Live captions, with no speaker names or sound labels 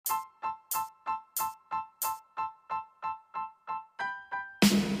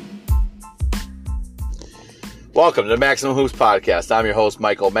Welcome to the Maximum Hoops Podcast. I'm your host,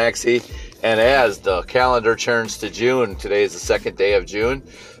 Michael Maxey, and as the calendar turns to June, today is the second day of June.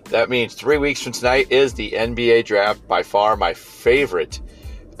 That means 3 weeks from tonight is the NBA Draft, by far my favorite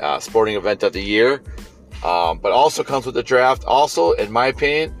sporting event of the year, but also comes with the draft. Also, in my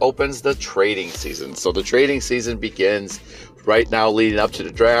opinion, opens the trading season. So the trading season begins right now leading up to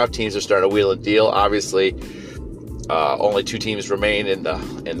the draft. Teams are starting to wheel and deal. Obviously, only 2 teams remain in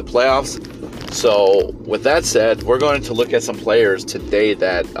the playoffs. So with that said, we're going to look at some players today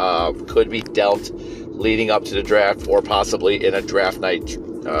that could be dealt leading up to the draft or possibly in a draft night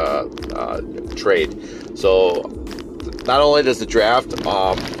trade. So not only does the draft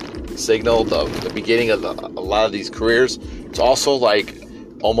signal the beginning of a lot of these careers, it's also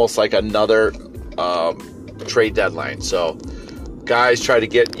almost like another trade deadline. So guys try to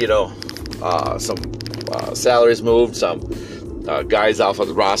get some salaries moved, some guys off of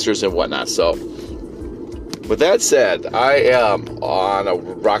the rosters and whatnot. So with that said, I am on a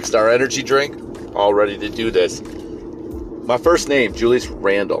Rockstar energy drink, all ready to do this. My first name, Julius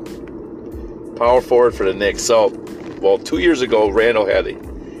Randle, power forward for the Knicks. So, 2 years ago, Randle had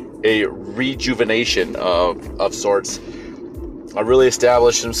a rejuvenation of sorts. Really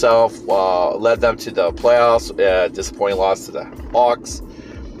established himself, led them to the playoffs, disappointing loss to the Hawks.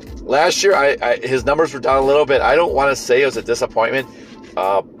 Last year, his numbers were down a little bit. I don't want to say it was a disappointment,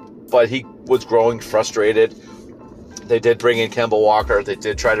 but he was growing frustrated. They did bring in Kemba Walker. They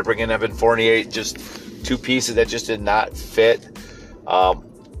did try to bring in Evan Fournier, just 2 pieces that just did not fit or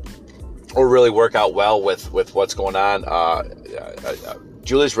really work out well with what's going on.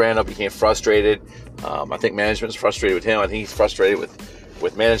 Julius Randle became frustrated. I think management's frustrated with him. I think he's frustrated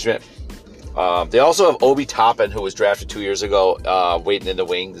with management. They also have Obi Toppin, who was drafted 2 years ago, waiting in the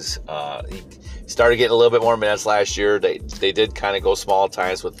wings. He started getting a little bit more minutes last year. They did kind of go small at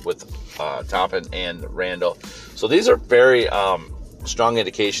times with Toppin and Randle. So these are very strong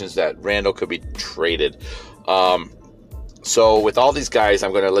indications that Randle could be traded. So with all these guys,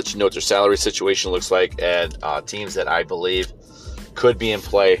 I'm going to let you know what their salary situation looks like and teams that I believe could be in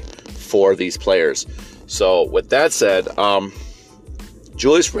play for these players. So with that said,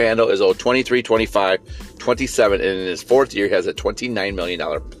 Julius Randle is owed 23, 25, 27, and in his 4th year, he has a $29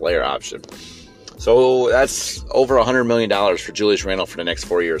 million player option. So that's over $100 million for Julius Randle for the next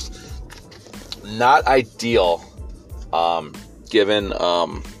 4 years. Not ideal, given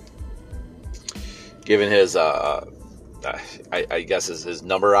his, I guess his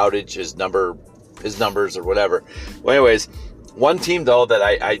number outage, his numbers or whatever. Well, anyways, one team though that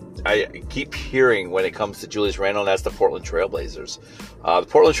I keep hearing when it comes to Julius Randle, and that's the Portland Trailblazers. The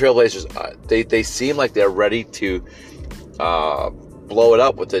Portland Trailblazers, they seem like they're ready to blow it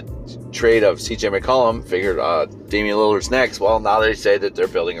up with the trade of C.J. McCollum. Figured Damian Lillard's next. Well, now they say that they're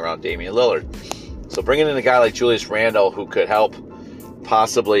building around Damian Lillard. So bringing in a guy like Julius Randle who could help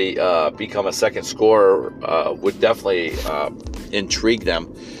possibly become a second scorer would definitely intrigue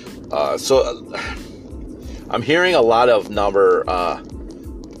them. So I'm hearing a lot of number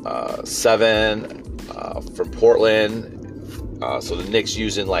 7 from Portland. So the Knicks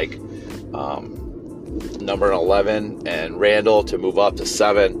using number 11 and Randle to move up to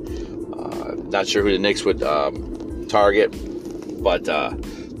 7. Not sure who the Knicks would target, but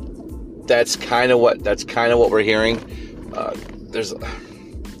that's kind of what we're hearing. There's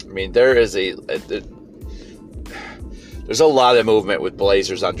a lot of movement with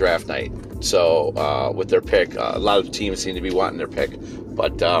Blazers on draft night. So with their pick, a lot of teams seem to be wanting their pick.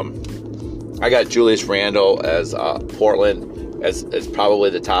 But I got Julius Randle as Portland as probably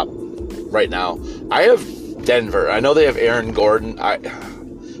the top right now. I have Denver. I know they have Aaron Gordon. I'm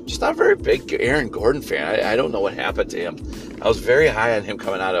just not a very big Aaron Gordon fan. I don't know what happened to him. I was very high on him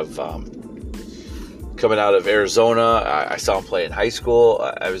coming out of Arizona. I saw him play in high school.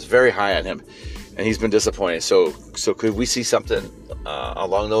 I was very high on him, and he's been disappointing. So could we see something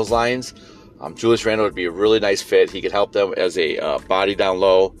along those lines? Julius Randle would be a really nice fit. He could help them as a body down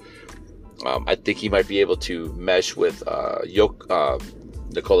low. I think he might be able to mesh with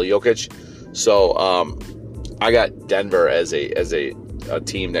Nikola Jokic. So I got Denver as a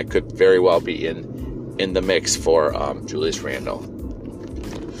team that could very well be in the mix for Julius Randle.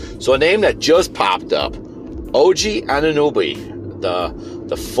 So a name that just popped up, OG Anunoby,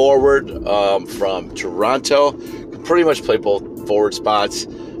 the forward from Toronto, can pretty much play both forward spots.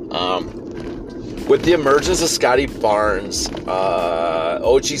 With the emergence of Scotty Barnes,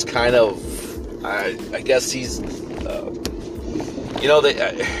 OG's kind of, I guess he's,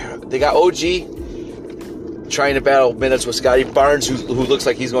 they got OG trying to battle minutes with Scotty Barnes, who looks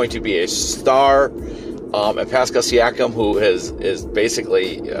like he's going to be a star, and Pascal Siakam, who is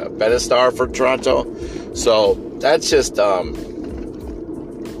basically been a star for Toronto. So that's just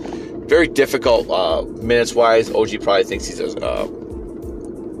very difficult minutes wise. OG probably thinks he's a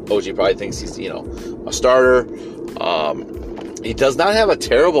starter. He does not have a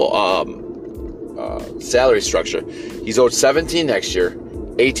terrible salary structure. He's owed $17 next year,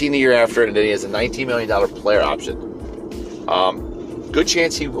 $18 the year after, and then he has a $19 million player option. Good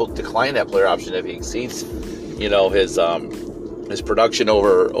chance he will decline that player option if he exceeds, his production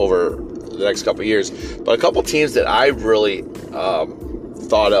over the next couple of years. But a couple teams that I really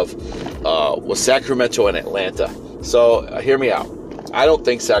thought of was Sacramento and Atlanta. So hear me out. I don't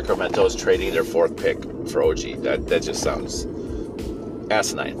think Sacramento is trading their 4th pick for OG. That just sounds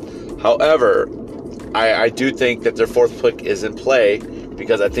asinine. However, I do think that their 4th pick is in play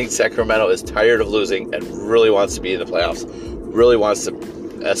because I think Sacramento is tired of losing and really wants to be in the playoffs. Really wants to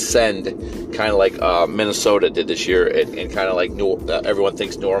ascend, kind of like Minnesota did this year, and kind of like everyone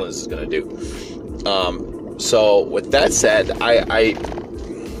thinks New Orleans is going to do. So with that said, I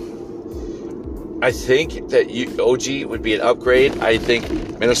think that OG would be an upgrade. I think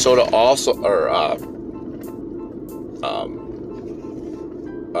Minnesota also, or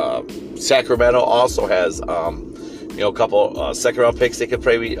Sacramento also has, a couple second-round picks they could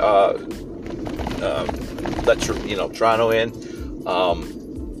probably let Toronto in.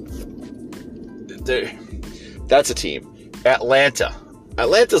 That's a team.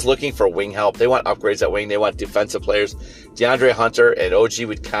 Atlanta's looking for wing help. They want upgrades at wing. They want defensive players. DeAndre Hunter and OG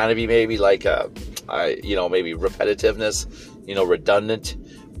would kind of be maybe like maybe repetitiveness, redundant.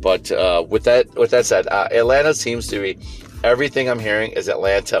 But with that said, Atlanta seems to be, everything I'm hearing is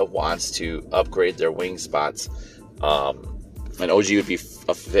Atlanta wants to upgrade their wing spots, and OG would be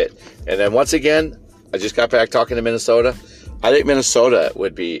a fit. And then once again, I just got back talking to Minnesota. I think Minnesota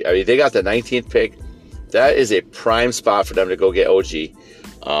would be, they got the 19th pick. That is a prime spot for them to go get OG.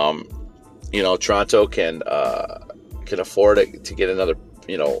 Toronto can afford it to get another,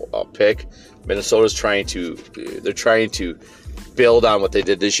 pick. Minnesota's trying to build on what they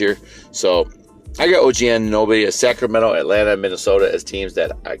did this year. So I got OG and nobody. Sacramento, Atlanta, Minnesota as teams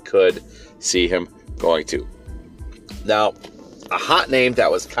that I could see him going to. Now, a hot name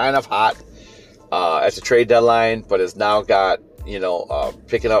that was kind of hot at the trade deadline, but has now got,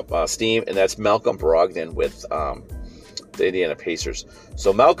 picking up steam, and that's Malcolm Brogdon with the Indiana Pacers.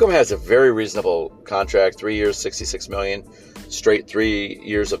 So Malcolm has a very reasonable contract, 3 years, $66 million, straight 3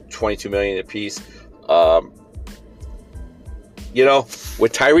 years of $22 million apiece.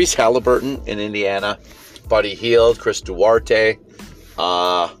 With Tyrese Halliburton in Indiana, Buddy Hield, Chris Duarte,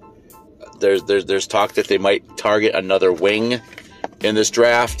 there's talk that they might target another wing in this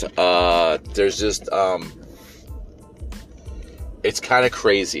draft. There's just it's kind of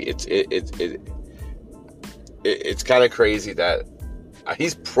crazy. It's kind of crazy that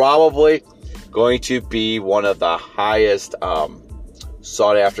he's probably going to be one of the highest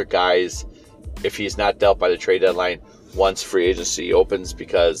sought after guys if he's not dealt by the trade deadline once free agency opens,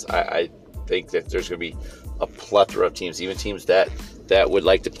 because I think that there's going to be a plethora of teams, even teams that would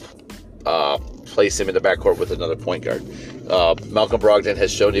like to place him in the backcourt with another point guard. Malcolm Brogdon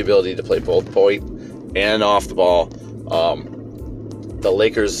has shown the ability to play both point and off the ball. The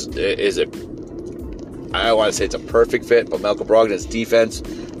Lakers I don't want to say it's a perfect fit, but Malcolm Brogdon's defense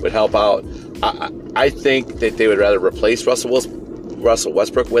would help out. I think that they would rather replace Russell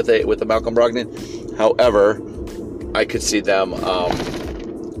Westbrook with a Malcolm Brogdon. However, I could see them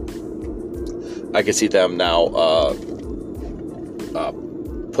now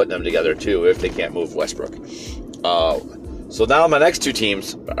putting them together too if they can't move Westbrook. So now my next two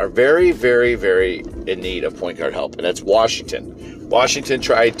teams are very, very, very in need of point guard help, and that's Washington. Washington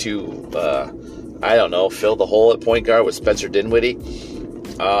tried to fill the hole at point guard with Spencer Dinwiddie.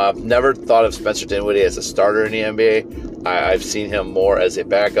 Never thought of Spencer Dinwiddie as a starter in the NBA. I've seen him more as a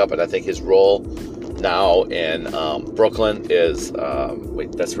backup, and I think his role now in Brooklyn is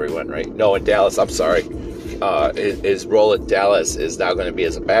that's where he went, right? No, in Dallas. I'm sorry. His role in Dallas is now going to be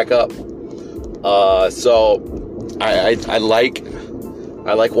as a backup. So I like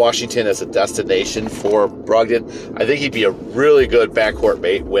Washington as a destination for Brogdon. I think he'd be a really good backcourt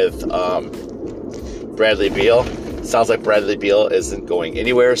mate with Bradley Beal. Sounds like Bradley Beal isn't going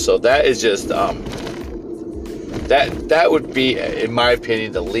anywhere, so that is just that would be, in my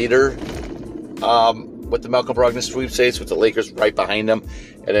opinion, the leader with the Malcolm Brogdon sweepstakes, with the Lakers right behind them,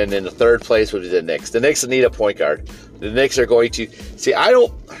 and then in the third place would be the Knicks. The Knicks need a point guard. The Knicks are going to see. I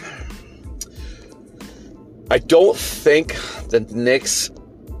don't think the Knicks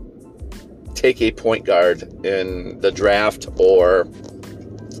take a point guard in the draft or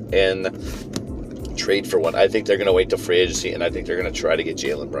in trade for one. I think they're going to wait till free agency, and I think they're going to try to get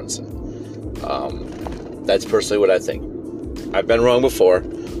Jalen Brunson. That's personally what I think. I've been wrong before.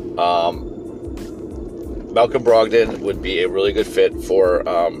 Malcolm Brogdon would be a really good fit for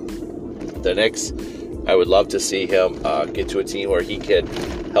the Knicks. I would love to see him get to a team where he could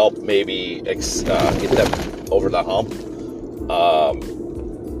help maybe get them over the hump.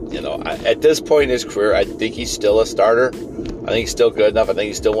 At this point in his career, I think he's still a starter. I think he's still good enough. I think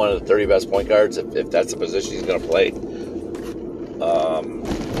he's still one of the 30 best point guards if that's the position he's going to play.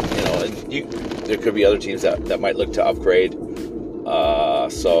 There could be other teams that might look to upgrade.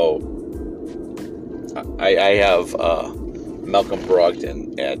 So I have Malcolm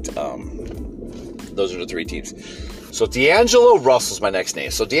Brogdon at those are the three teams. So D'Angelo Russell's my next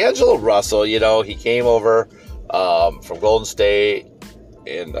name. So D'Angelo Russell, he came over from Golden State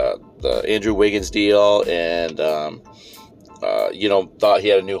in the Andrew Wiggins deal, and thought he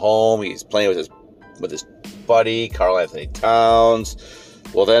had a new home. He's playing with his buddy Karl Anthony Towns.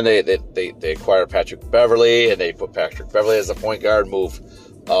 Well, then they acquired Patrick Beverley, and they put Patrick Beverley as a point guard, move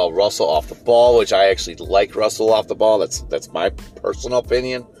Russell off the ball, which I actually like Russell off the ball. That's my personal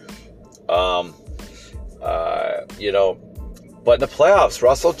opinion. But in the playoffs,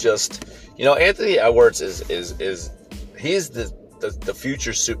 Russell just, Anthony Edwards is he's the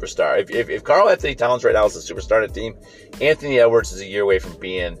future superstar. If Karl Anthony Towns right now is the superstar on the team, Anthony Edwards is a year away from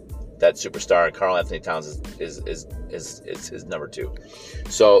being that superstar, and Karl Anthony Towns is his number two.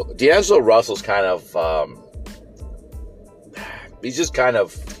 So D'Angelo Russell's kind of he's just kind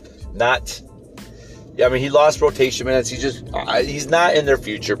of not. I mean, he lost rotation minutes. He's not in their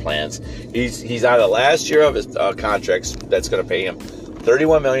future plans. He's on the last year of his contracts that's going to pay him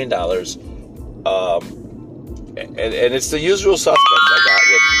 $31 million. And it's the usual suspects I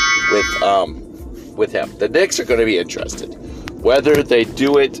got with him. The Knicks are going to be interested, whether they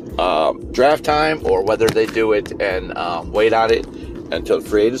do it draft time or whether they do it and wait on it until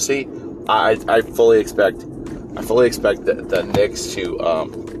free agency. I fully expect the Knicks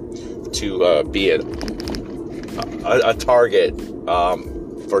to be a target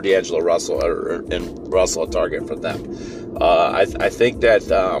for D'Angelo Russell, and Russell a target for them. I think that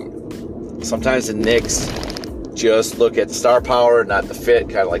sometimes the Knicks just look at the star power, not the fit,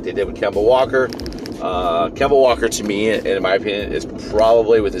 kind of like they did with Kemba Walker. Kemba Walker, to me, in my opinion, is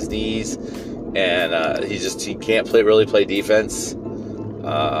probably with his knees, and he can't really play defense.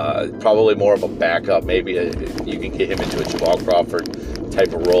 Probably more of a backup. Maybe you can get him into a Jamal Crawford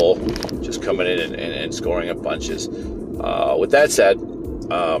type of role, just coming in and scoring up bunches. With that said,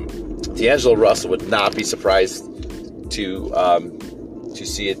 D'Angelo Russell would not be surprised to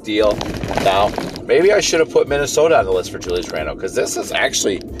see a deal. Now, maybe I should have put Minnesota on the list for Julius Randle, because this could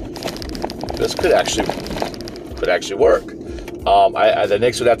actually work. The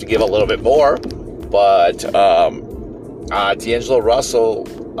Knicks would have to give a little bit more, but D'Angelo Russell,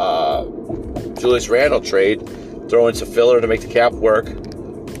 Julius Randle trade, throw in some filler to make the cap work.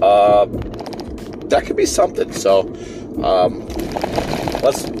 That could be something. So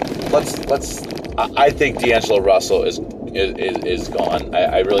let's. I think D'Angelo Russell is gone.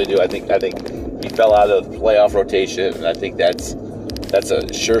 I really do. I think he fell out of the playoff rotation, and I think that's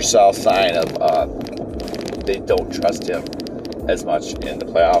a sure sign of they don't trust him as much in the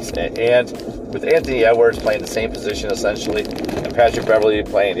playoffs. And with Anthony Edwards playing the same position essentially, and Patrick Beverley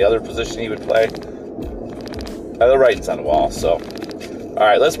playing the other position he would play, the writing's on the wall. So, all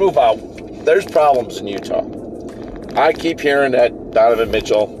right, let's move on. There's problems in Utah. I keep hearing that Donovan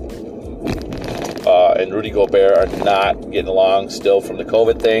Mitchell and Rudy Gobert are not getting along still from the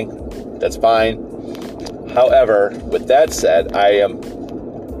COVID thing. That's fine. However, with that said, I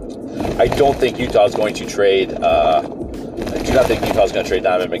don't think Utah is going to trade. I do not think Utah is going to trade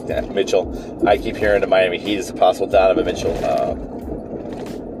Donovan Mitchell. I keep hearing the Miami Heat is a possible Donovan Mitchell,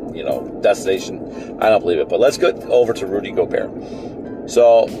 destination. I don't believe it. But let's go over to Rudy Gobert.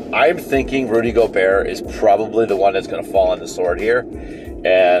 So I'm thinking Rudy Gobert is probably the one that's going to fall on the sword here,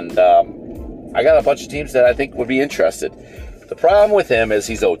 and I got a bunch of teams that I think would be interested. The problem with him is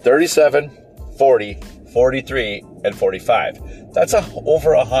he's owed 37, 40, 43, and 45. That's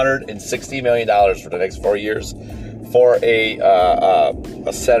over $160 million for the next 4 years for a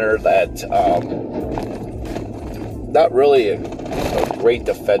center that not really a great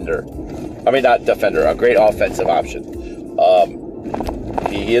defender. I mean, not defender, a great offensive option.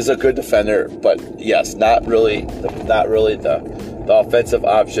 He is a good defender, but yes, not really the offensive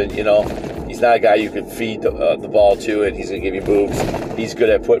option. He's not a guy you can feed the ball to, and he's going to give you moves. He's good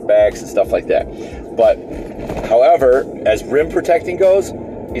at putbacks and stuff like that. But, however, as rim protecting goes,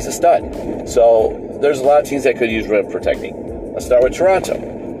 he's a stud. So there's a lot of teams that could use rim protecting. Let's start with Toronto.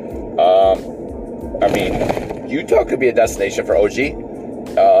 Utah could be a destination for OG.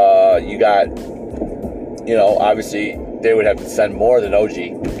 You got obviously they would have to send more than OG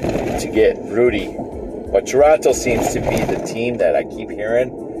to get Rudy. But Toronto seems to be the team that I keep hearing.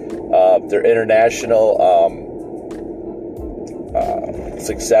 Their international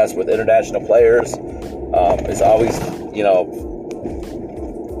success with international players is always,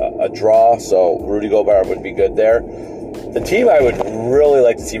 a draw. So Rudy Gobert would be good there. The team I would really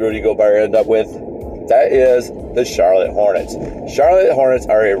like to see Rudy Gobert end up with, that is the Charlotte Hornets. Charlotte Hornets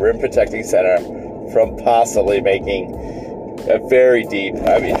are a rim protecting center from possibly making a very deep,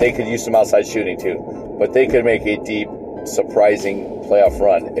 they could use some outside shooting too, but they could make a deep, surprising playoff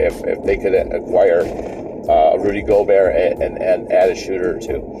run if they could acquire Rudy Gobert and add a shooter or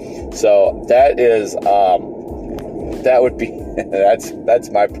two. So that would be, that's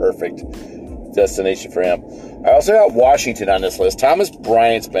my perfect destination for him. I also got Washington on this list. Thomas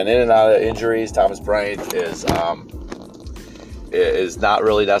Bryant's been in and out of injuries. Thomas Bryant is not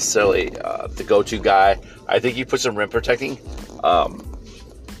really necessarily the go-to guy. I think you put some rim protecting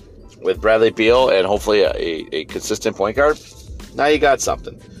with Bradley Beal and hopefully a consistent point guard. Now you got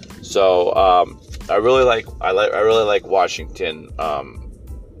something. So I really like Washington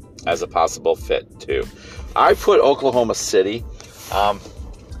as a possible fit too. I put Oklahoma City.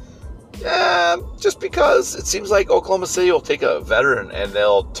 Just because it seems like Oklahoma City will take a veteran and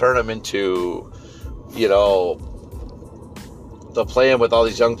they'll turn him into, they'll play him with all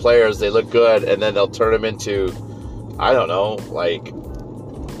these young players. They look good, and then they'll turn him into, I don't know, like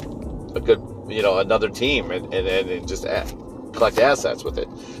a good, another team, and just collect assets with it.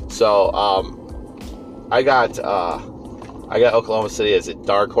 So I got Oklahoma City as a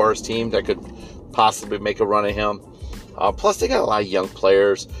dark horse team that could possibly make a run at him. Plus, they got a lot of young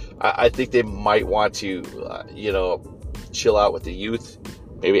players. I think they might want to, chill out with the youth.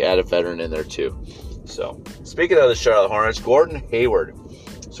 Maybe add a veteran in there, too. So, speaking of the Charlotte Hornets, Gordon Hayward.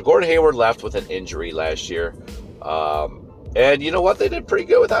 So, Gordon Hayward left with an injury last year. And you know what? They did pretty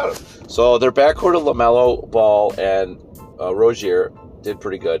good without him. So, their backcourt of LaMelo Ball and Rozier did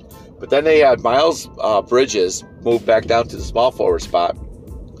pretty good. But then they had Miles Bridges move back down to the small forward spot.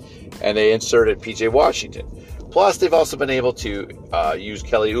 And they inserted P.J. Washington. Plus, they've also been able to use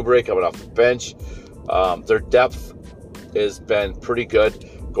Kelly Oubre coming off the bench. Their depth has been pretty good.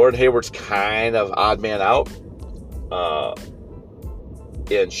 Gordon Hayward's kind of odd man out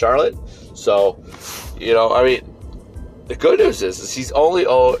in Charlotte. So, the good news is he only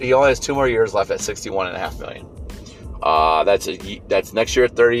has 2 more years left at $61.5 million. That's next year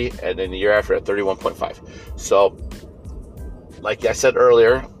at 30, and then the year after at 31.5. So, like I said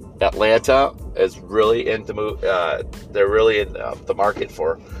earlier, Atlanta is really in the move. They're really in the market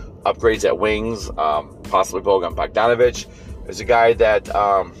for upgrades at wings. Possibly Bogan Bogdanovic is a guy that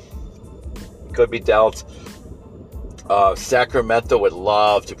could be dealt. Sacramento would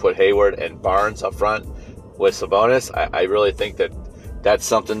love to put Hayward and Barnes up front with Sabonis. I really think that's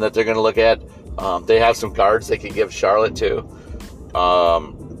something that they're going to look at. They have some guards they can give Charlotte too.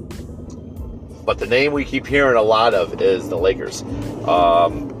 But the name we keep hearing a lot of is the Lakers.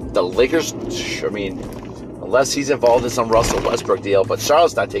 The Lakers, unless he's involved in some Russell Westbrook deal, but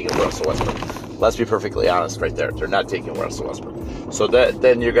Charlotte's not taking Russell Westbrook. Let's be perfectly honest right there. They're not taking Russell Westbrook. So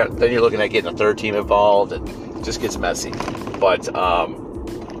then you're looking at getting a third team involved, and it just gets messy. But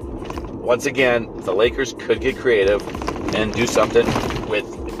once again, the Lakers could get creative and do something with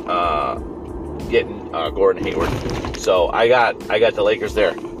getting Gordon Hayward. So I got the Lakers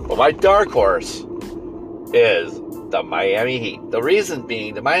there. But my dark horse is the Miami Heat. The reason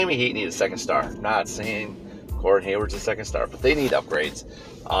being, the Miami Heat need a second star. I'm not saying Gordon Hayward's a second star, but they need upgrades.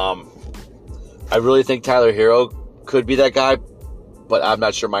 I really think Tyler Hero could be that guy, but I'm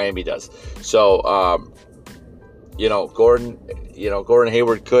not sure Miami does. So, Gordon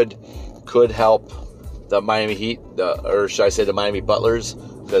Hayward could help the Miami Heat, or should I say the Miami Butlers,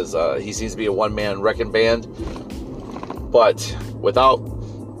 because he seems to be a one-man wrecking band. But without,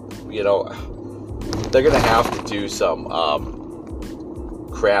 they're going to have to do some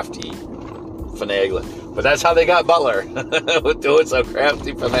crafty finagling. But that's how they got Butler, doing some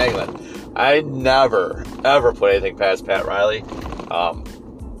crafty finagling. I never, ever put anything past Pat Riley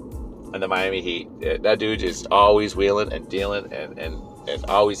and the Miami Heat. That dude is always wheeling and dealing and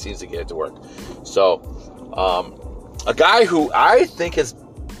always seems to get it to work. So, a guy who I think has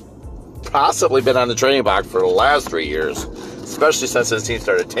possibly been on the trading block for the last 3 years, especially since his team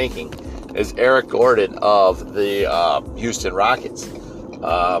started tanking, is Eric Gordon of the Houston Rockets.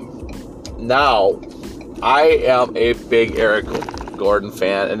 Now, I am a big Eric Gordon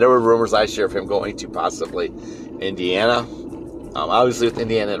fan, and there were rumors last year of him going to possibly Indiana. Obviously, with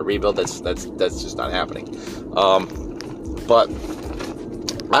Indiana in a rebuild, that's just not happening. But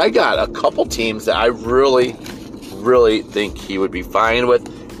I got a couple teams that I really, really think he would be fine with,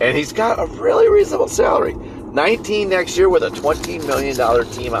 and he's got a really reasonable salary. 19 next year with a $20 million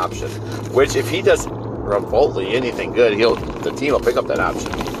team option, which if he does remotely anything good, the team will pick up that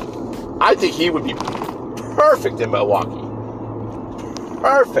option. I think he would be perfect in Milwaukee.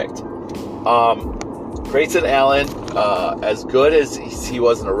 Perfect. Grayson Allen, as good as he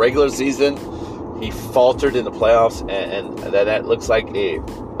was in the regular season, he faltered in the playoffs, and that looks like a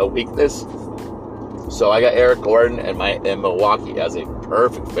weakness. So I got Eric Gordon and Milwaukee as a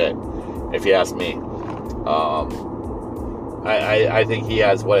perfect fit, if you ask me. I think he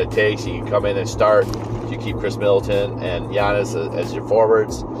has what it takes. He can come in and start. You keep Chris Middleton and Giannis as your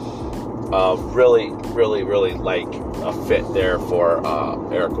forwards. Really, really, really like a fit there for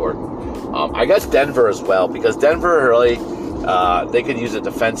Eric Gordon. I guess Denver as well, because Denver really, they could use a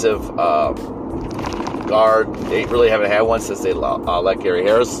defensive guard. They really haven't had one since they let Gary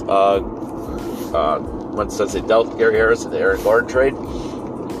Harris, since they dealt Gary Harris in the Eric Gordon trade.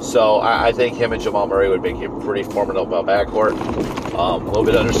 So I think him and Jamal Murray would make a pretty formidable backcourt. A little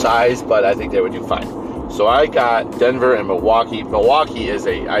bit undersized, but I think they would do fine. So I got Denver and Milwaukee. Milwaukee is,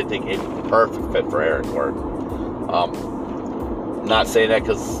 I think, a perfect fit for Eric Gordon. I'm not saying that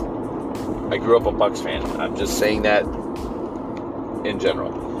because I grew up a Bucks fan. I'm just saying that in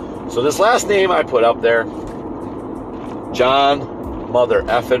general. So this last name I put up there, John Mother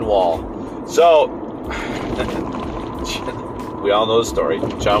Effin Wall. So we all know the story.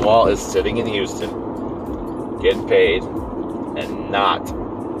 John Wall is sitting in Houston, getting paid, and not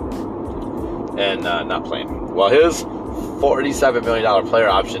playing. Well, his $47 million player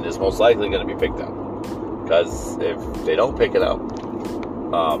option is most likely going to be picked up, because if they don't pick it up,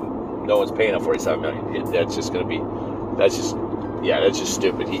 no one's paying him $47 million. That's just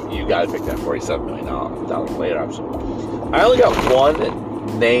stupid. You got to pick that $47 million player option. I only got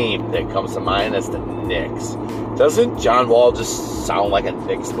one name that comes to mind. That's the Knicks. Doesn't John Wall just sound like a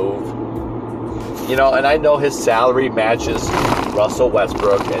Knicks move? You know, and I know his salary matches Russell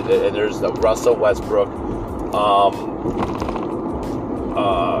Westbrook, and there's the Russell Westbrook,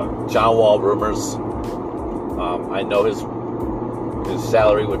 John Wall rumors. I know his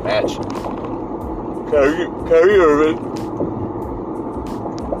salary would match Kyrie Irving,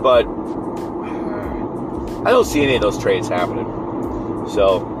 but I don't see any of those trades happening.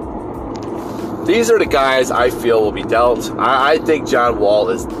 So these are the guys I feel will be dealt. I think John Wall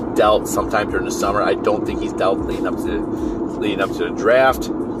is dealt sometime during the summer. I don't think he's dealt leading up to the draft,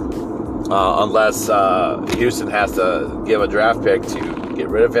 unless Houston has to give a draft pick to get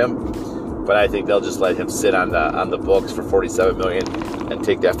rid of him. But I think they'll just let him sit on the books for $47 million and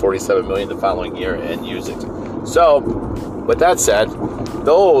take that $47 million the following year and use it. So, with that said,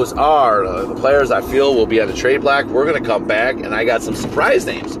 those are the players I feel will be on the trade block. We're going to come back, and I got some surprise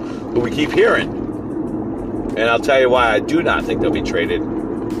names who we keep hearing. And I'll tell you why I do not think they'll be traded.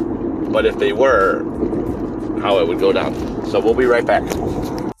 But if they were, how it would go down. So we'll be right back.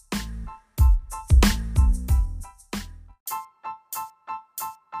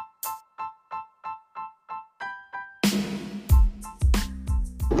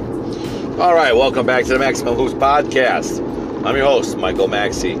 All right, welcome back to the Maximum Hoops Podcast. I'm your host, Michael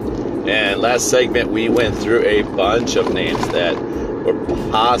Maxey. And last segment, we went through a bunch of names that were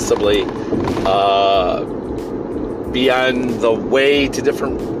possibly be on the way to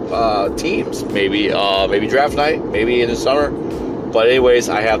different teams. Maybe draft night, maybe in the summer. But anyways,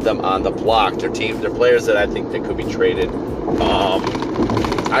 I have them on the block. They're players that I think that could be traded.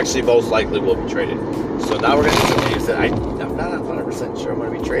 Actually, most likely will be traded. So now we're going to do some names that I'm not 100% sure I'm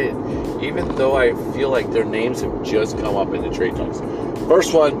going to be traded, even though I feel like their names have just come up in the trade talks.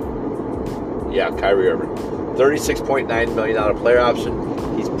 First one, Kyrie Irving. $36.9 million player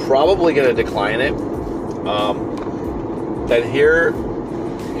option. He's probably going to decline it. Then here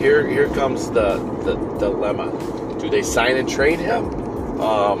comes the dilemma. Do they sign and trade him?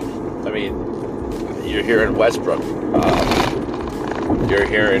 You're hearing Westbrook. You're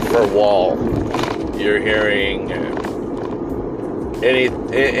hearing for Wall. You're hearing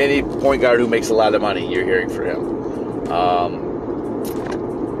any point guard who makes a lot of money. You're hearing for him.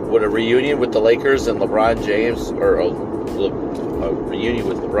 Would a reunion with the Lakers and LeBron James, or a reunion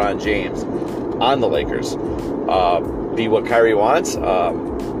with LeBron James on the Lakers, be what Kyrie wants?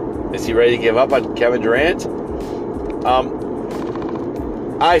 Is he ready to give up on Kevin Durant?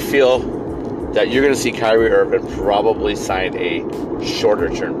 I feel that you're going to see Kyrie Irving probably sign a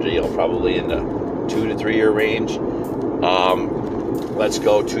shorter-term deal, probably in the 2 to 3 year range. Let's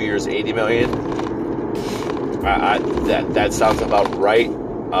go 2 years, $80 million. That sounds about right.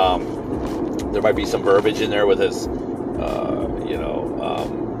 There might be some verbiage in there with his,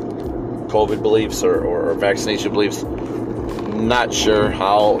 COVID beliefs or vaccination beliefs. Not sure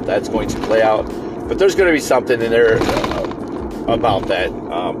how that's going to play out, but there's going to be something in there about that.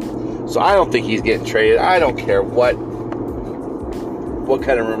 So I don't think he's getting traded. I don't care what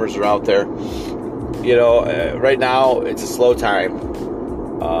kind of rumors are out there. Right now it's a slow time.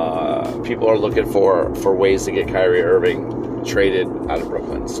 People are looking for ways to get Kyrie Irving traded out of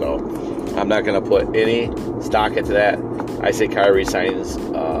Brooklyn. So I'm not going to put any stock into that. I say Kyrie signs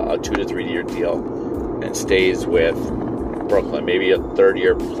a 2 to 3 year deal and stays with Brooklyn, maybe a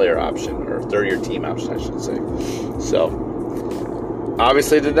third-year player option or third-year team option, I should say. So,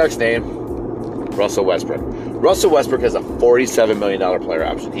 obviously, the next name, Russell Westbrook. Russell Westbrook has a $47 million player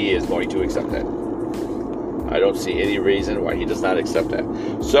option. He is going to accept that. I don't see any reason why he does not accept that.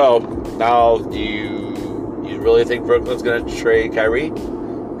 So, now, do you really think Brooklyn's going to trade Kyrie?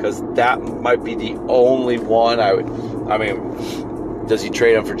 Because that might be the only one does he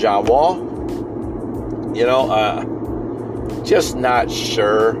trade him for John Wall? Just not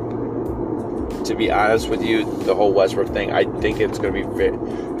sure, to be honest with you, the whole Westbrook thing. I think it's going to be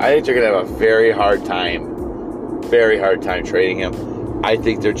I think they're going to have a very hard time trading him. I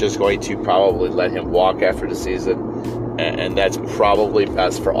think they're just going to probably let him walk after the season, and that's probably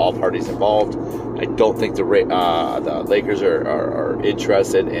best for all parties involved. I don't think the Lakers are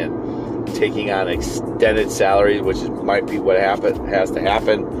interested in taking on extended salaries, which might be what has to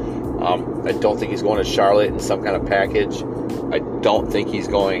happen. I don't think he's going to Charlotte in some kind of package. I don't think he's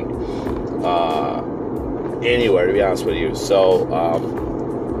going anywhere, to be honest with you. So,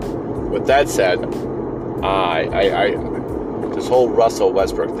 with that said, I this whole Russell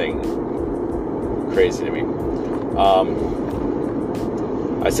Westbrook thing, crazy to me.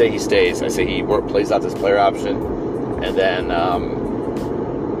 I say he stays. I say he plays out this player option, and then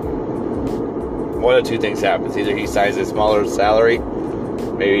one of two things happens. Either he signs a smaller salary,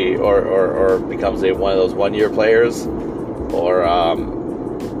 maybe, or becomes one of those 1 year players, or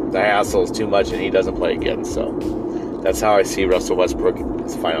the hassle is too much and he doesn't play again. So that's how I see Russell Westbrook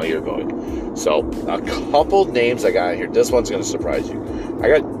his final year going. So a couple names I got here. This one's going to surprise you. I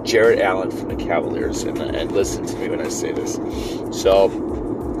got Jared Allen from the Cavaliers, and listen to me when I say this. So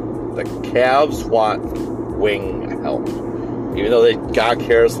the Cavs want wing help, even though they got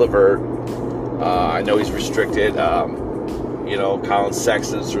Karis LeVert. I know he's restricted. Colin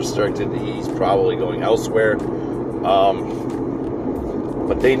Sexton's restricted. He's probably going elsewhere.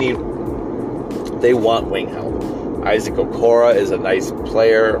 But they want wing help. Isaac Okoro is a nice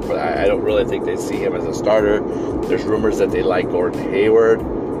player, but I don't really think they see him as a starter. There's rumors that they like Gordon Hayward.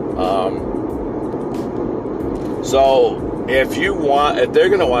 So if they're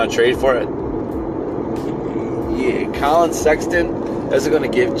going to want to trade for it, Colin Sexton isn't going to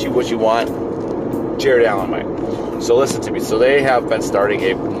give you what you want. Jared Allen might. So listen to me. So they have been starting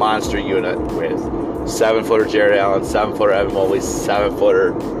a monster unit with 7-footer Jared Allen, 7-footer Evan Mobley,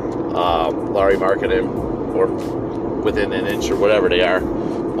 7-footer Lauri Markkanen, or within an inch or whatever they are.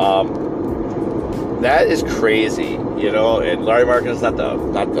 That is crazy, And Lauri Markkanen's not the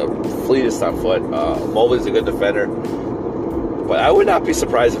fleetest on foot. Mobley's a good defender, but I would not be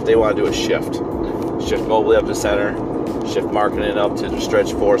surprised if they want to do a shift Mobley up to center, shift Markkanen up to the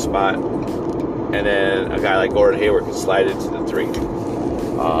stretch 4 spot. And then a guy like Gordon Hayward can slide into the 3.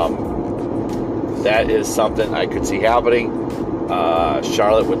 That is something I could see happening.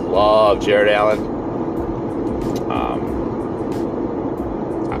 Charlotte would love Jared Allen.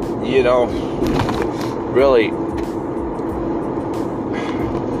 Really,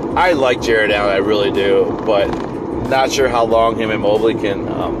 I like Jared Allen, I really do, but not sure how long him and Mobley can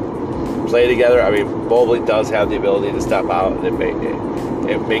play together. I mean, Mobley does have the ability to step out, and it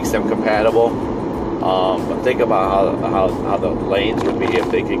makes them compatible. But think about how the lanes would be if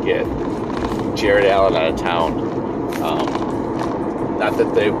they could get Jared Allen out of town. Not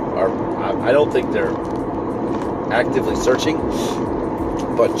that they are. I don't think they're actively searching,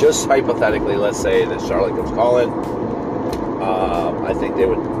 but just hypothetically, let's say that Charlotte comes calling. I think they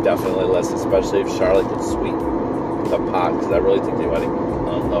would definitely listen, especially if Charlotte could sweep the pot, because I really think they want to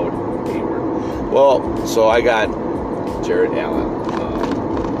unload Hayward. Well, so I got Jared Allen.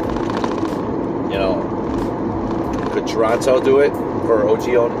 Could Toronto do it for OG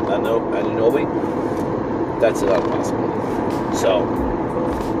Anunoby? That's another possibility. So,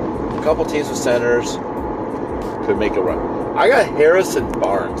 a couple teams with centers could make a run. I got Harrison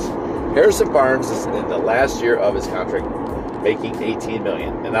Barnes. Harrison Barnes is in the last year of his contract, making $18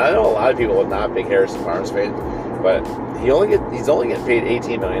 million. And I know a lot of people are not big Harrison Barnes fans, but he's only getting paid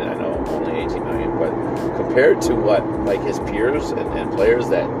 $18 million. I know, only $18 million, but compared to what his peers and players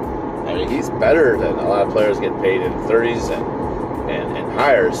that I mean, he's better than a lot of players getting paid in 30s and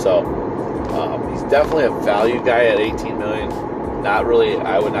higher. So he's definitely a value guy at $18 million. Not really,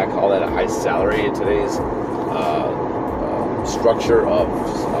 I would not call that a high salary in today's structure of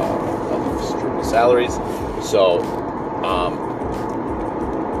salaries. So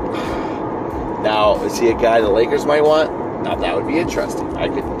now, is he a guy the Lakers might want? Now, that would be interesting. I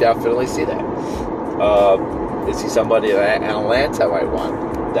could definitely see that. Is he somebody that Atlanta might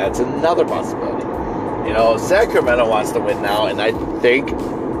want? That's another possibility. You know, Sacramento wants to win now, and I think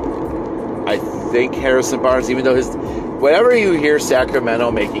Harrison Barnes, even though whenever you hear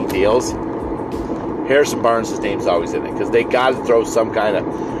Sacramento making deals, Harrison Barnes' name's always in it, because they got to throw some kind of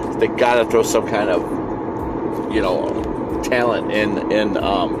you know, talent in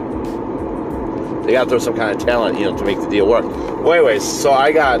they got to throw some kind of talent, you know, to make the deal work. Well, anyways, so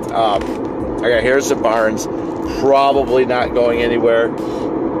I got Harrison Barnes probably not going anywhere,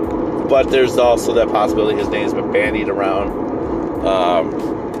 but there's also that possibility his name's been bandied around.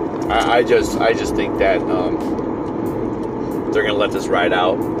 I just think that they're gonna let this ride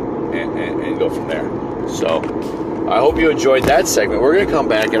out and go from there. So I hope you enjoyed that segment. We're gonna come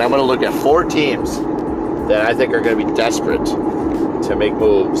back and I'm gonna look at 4 teams that I think are gonna be desperate to make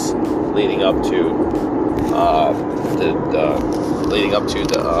moves leading up to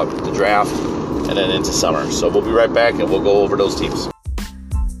the draft and then into summer. So we'll be right back and we'll go over those teams.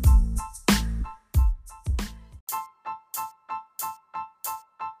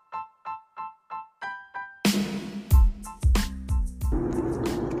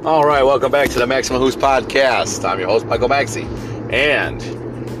 All right, welcome back to the Maximum Hoops Podcast. I'm your host, Michael Maxey, and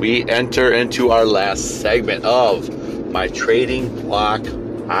we enter into our last segment of my Trading Block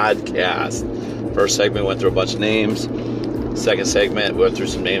Podcast. First segment went through a bunch of names. Second segment went through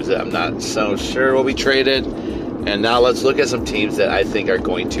some names that I'm not so sure will be traded. And now let's look at some teams that I think are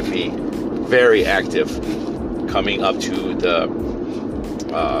going to be very active coming up to the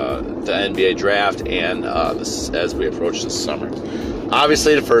NBA draft and as we approach the summer.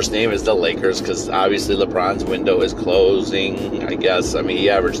 Obviously, the first name is the Lakers, because obviously LeBron's window is closing, I guess. I mean, he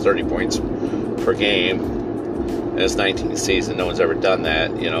averaged 30 points per game in his 19th season. No one's ever done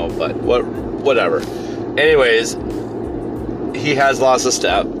that, you know, but whatever. Anyways, he has lost a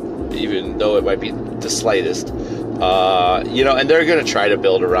step, even though it might be the slightest. You know, and they're going to try to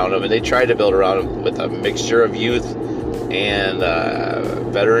build around him, and they tried to build around him with a mixture of youth and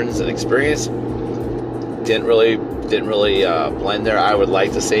veterans and experience. Didn't really blend there. I would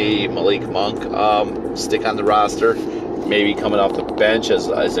like to see Malik Monk stick on the roster, maybe coming off the bench as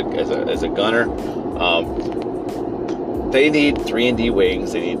a gunner. They need 3-and-D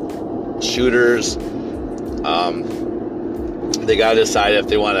wings. They need shooters. They got to decide if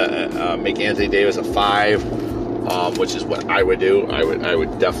they want to make Anthony Davis a 5, which is what I would do. I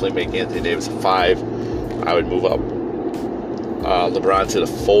would definitely make Anthony Davis a 5. I would move up LeBron to the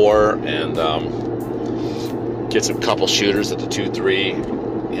 4 and get some couple shooters at the 2-3.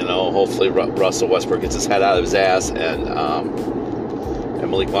 You know, hopefully Russell Westbrook gets his head out of his ass, and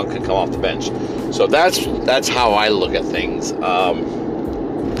Malik Monk can come off the bench. So that's how I look at things.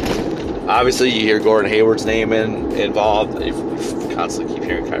 Obviously, you hear Gordon Hayward's name involved. You constantly keep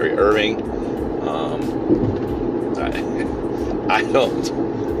hearing Kyrie Irving. I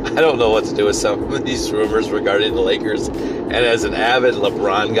don't know what to do with some of these rumors regarding the Lakers. And as an avid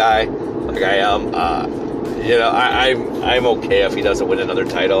LeBron guy, like I am, you know, I'm okay if he doesn't win another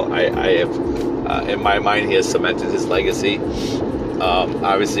title. I have, in my mind, he has cemented his legacy.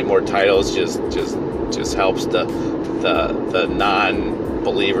 Obviously, more titles just helps the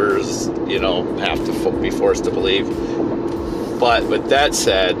non-believers, you know, have to be forced to believe. But with that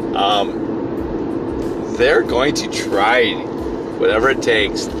said, they're going to try whatever it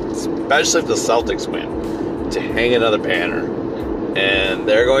takes, especially if the Celtics win, to hang another banner. And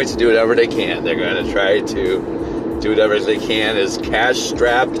they're going to do whatever they can. They're going to try to do whatever they can, as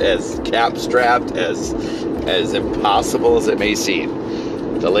cash-strapped, as cap-strapped, as impossible as it may seem.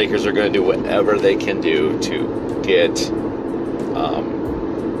 The Lakers are going to do whatever they can do to get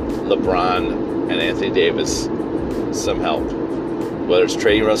LeBron and Anthony Davis some help. Whether it's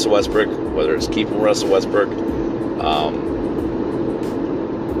trading Russell Westbrook, whether it's keeping Russell Westbrook,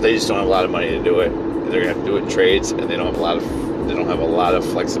 they just don't have a lot of money to do it. They're going to have to do it in trades, and they don't have a lot of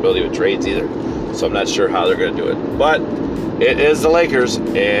flexibility with trades either. So I'm not sure how they're going to do it. But it is the Lakers,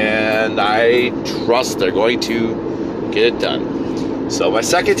 and I trust they're going to get it done. So my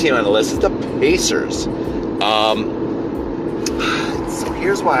second team on the list is the Pacers. So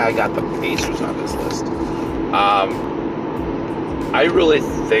here's why I got the Pacers on this list. I really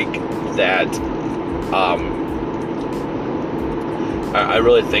think that I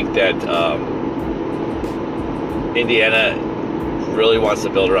really think that Indiana really wants to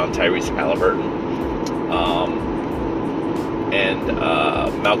build around Tyrese Halliburton. And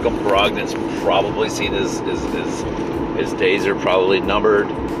Malcolm Brogdon's probably seen his days are probably numbered.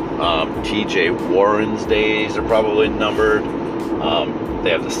 TJ Warren's days are probably numbered. They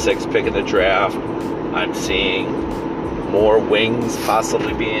have the 6th pick in the draft. I'm seeing more wings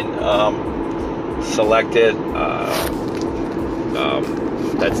possibly being selected.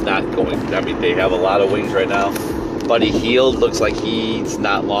 That's not going. I mean, they have a lot of wings right now. Buddy Hield looks like he's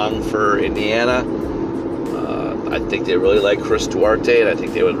not long for Indiana. I think they really like Chris Duarte, and I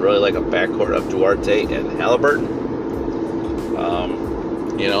think they would really like a backcourt of Duarte and Halliburton.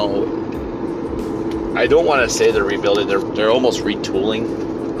 You know, I don't want to say they're rebuilding. They're almost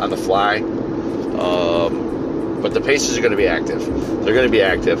retooling on the fly. But the Pacers are going to be active. They're going to be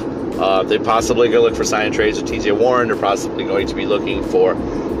active. They're possibly going to look for sign trades with TJ Warren. They're possibly going to be looking for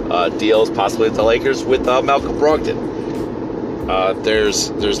deals, possibly with the Lakers, with Malcolm Brogdon.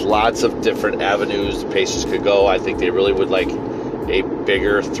 There's lots of different avenues the Pacers could go. I think they really would like a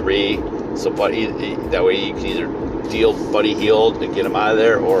bigger 3. So that way you can either deal Buddy Hield and get him out of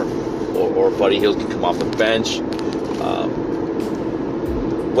there, or Buddy Hield can come off the bench.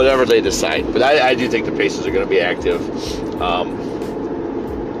 Whatever they decide. But I do think the Pacers are going to be active.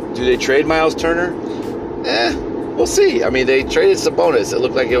 Do they trade Miles Turner? We'll see. I mean, they traded Sabonis. It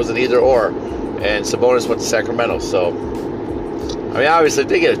looked like it was an either-or. And Sabonis went to Sacramento. So, I mean, obviously, if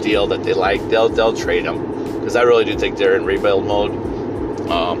they get a deal that they like, they'll trade him. Because I really do think they're in rebuild mode.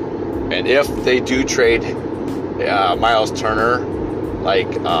 And if they do trade Miles Turner,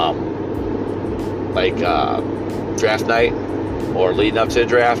 like draft night, or leading up to the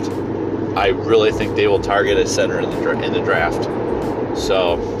draft, I really think they will target a center in the draft.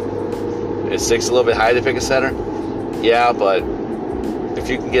 So, is 6 a little bit high to pick a center? Yeah, but if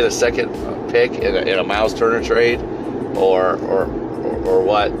you can get a 2nd pick in a Miles Turner trade, or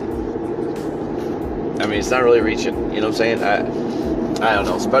what? I mean, it's not really reaching. You know what I'm saying? I don't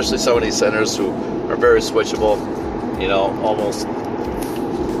know. Especially some of these centers who are very switchable. You know, almost.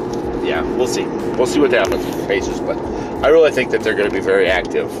 Yeah, we'll see. We'll see what happens with the Pacers, but I really think that they're going to be very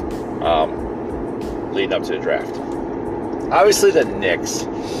active leading up to the draft. Obviously, the Knicks.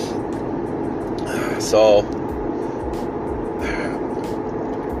 So,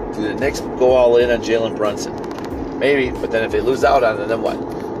 do the Knicks go all in on Jalen Brunson? Maybe, but then if they lose out on it, then what?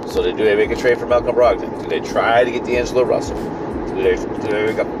 So, do they make a trade for Malcolm Brogdon? Do they try to get D'Angelo Russell? Do they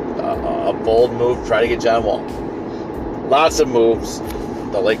make a bold move, try to get John Wall? Lots of moves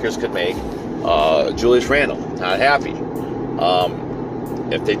the Lakers could make. Julius Randle, not happy.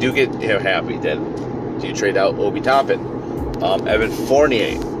 If they do get him happy, then do you trade out Obi Toppin? Evan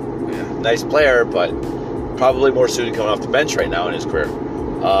Fournier, nice player, but probably more suited coming off the bench right now in his career.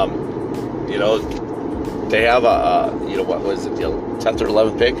 You know, they have what was it, the 10th or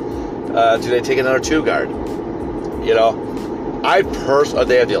 11th pick? Do they take another 2 guard? You know,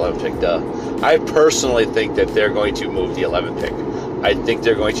 they have the 11th pick, duh. I personally think that they're going to move the 11th pick. I think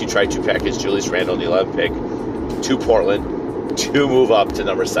they're going to try to package Julius Randle in the 11th pick to Portland to move up to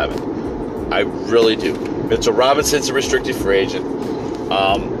number 7. I really do. Mitchell Robinson's a restricted free agent.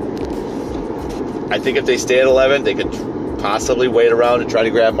 I think if they stay at 11, they could possibly wait around and try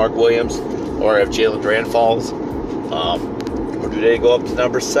to grab Mark Williams, or if Jalen Duran falls. Or do they go up to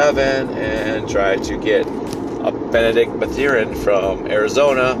number 7 and try to get a Benedict Mathurin from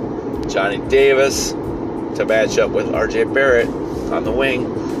Arizona, Johnny Davis to match up with R.J. Barrett on the wing?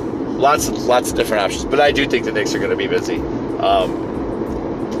 Lots of different options, but I do think the Knicks are going to be busy. The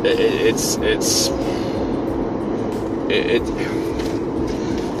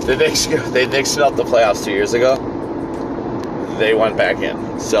Knicks smelled the playoffs 2 years ago. They went back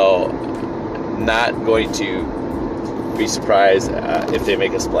in, so not going to be surprised if they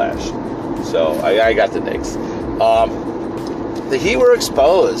make a splash. So I got the Knicks. The Heat were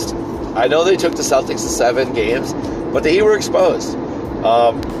exposed. I know they took the Celtics to 7 games, but the Heat were exposed.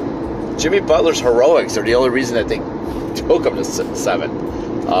 Jimmy Butler's heroics are the only reason that they took them to 7.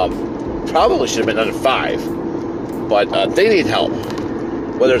 Probably should have been under 5, but they need help.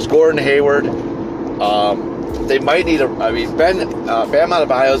 Whether it's Gordon Hayward, they might need Bam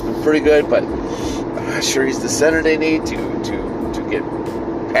Adebayo's been pretty good, but I'm not sure he's the center they need to get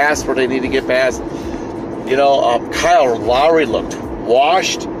past where they need to get past. You know, Kyle Lowry looked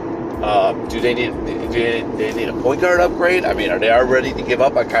washed. Do they need a point guard upgrade? I mean, are they ready to give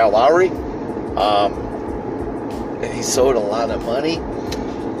up on Kyle Lowry? And he sold a lot of money.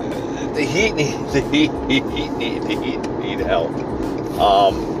 The Heat need help.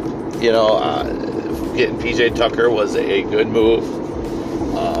 Getting PJ Tucker was a good move.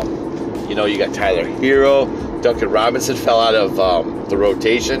 You know, you got Tyler Hero. Duncan Robinson fell out of the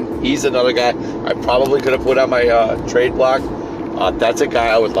rotation. He's another guy I probably could have put on my trade block. That's a guy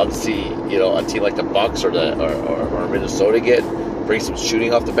I would love to see, you know, a team like the Bucks or Minnesota get. Bring some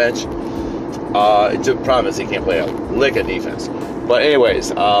shooting off the bench. The problem is he can't play a lick of defense. But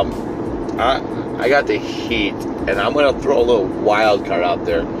anyways, I got the Heat, and I'm going to throw a little wild card out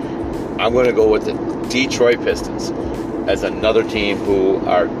there. I'm going to go with the Detroit Pistons as another team who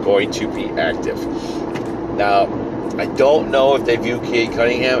are going to be active. Now, I don't know if they view Cade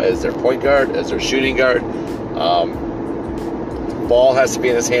Cunningham as their point guard, as their shooting guard. Ball has to be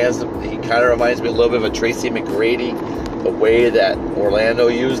in his hands. He kind of reminds me a little bit of a Tracy McGrady, the way that Orlando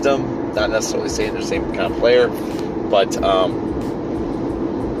used him. Not necessarily saying they're the same kind of player, but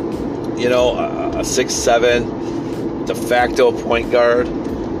you know, a 6'7" de facto point guard.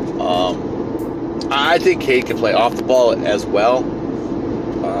 I think Cade can play off the ball as well.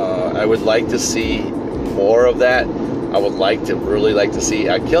 I would like to see more of that. I would really like to see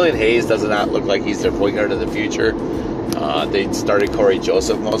Killian Hayes does not look like he's their point guard of the future. They started Corey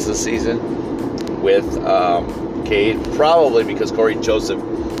Joseph most of the season with Cade, probably because Corey Joseph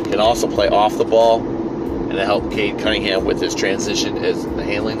can also play off the ball and to help Cade Cunningham with his transition as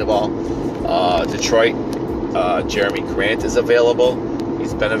handling the ball. Detroit, Jeremy Grant is available.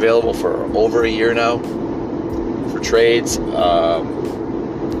 He's been available for over a year now for trades.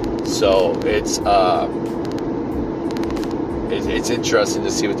 So it's interesting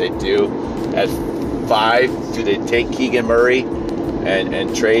to see what they do. At 5, do they take Keegan Murray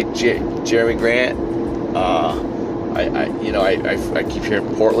and trade Jeremy Grant? I keep hearing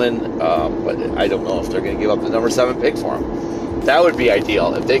Portland, but I don't know if they're going to give up the number 7 pick for him. That would be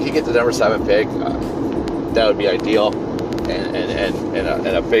ideal. If they could get the number 7 pick, that would be ideal,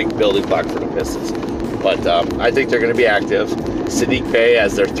 and a big building block for the Pistons. But I think they're going to be active. Sadiq Bey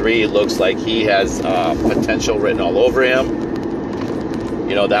as their 3 looks like he has potential written all over him.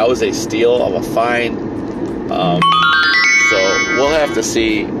 You know, that was a steal of a find. So we'll have to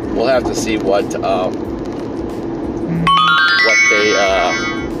see. We'll have to see what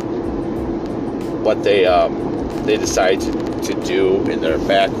they decide to do in their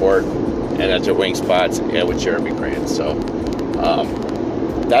backcourt and at their wing spots and with Jeremy Grant. So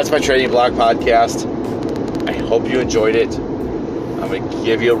that's my Trading Block podcast. I hope you enjoyed it. I'm going to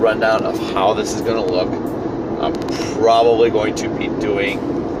give you a rundown of how this is going to look. I'm probably going to be doing,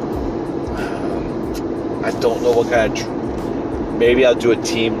 I don't know what kind of, maybe I'll do a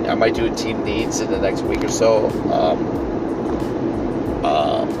team, I might do a team needs in the next week or so.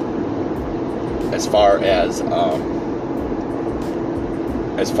 As far as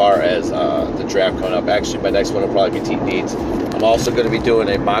the draft coming up. Actually, my next one will probably be team needs. I'm also going to be doing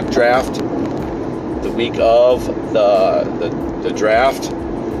a mock draft the week of the draft,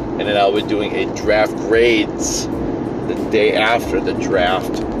 and then I'll be doing a draft grades the day after the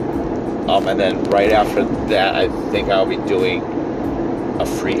draft, and then right after that, I think I'll be doing a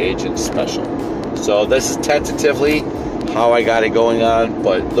free agent special. So this is tentatively how I got it going on,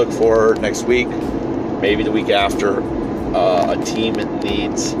 but look for next week, maybe the week after, a team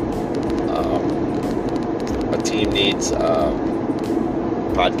needs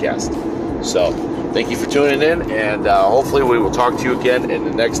podcast. So thank you for tuning in, and hopefully we will talk to you again in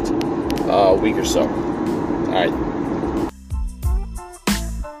the next week or so. All right.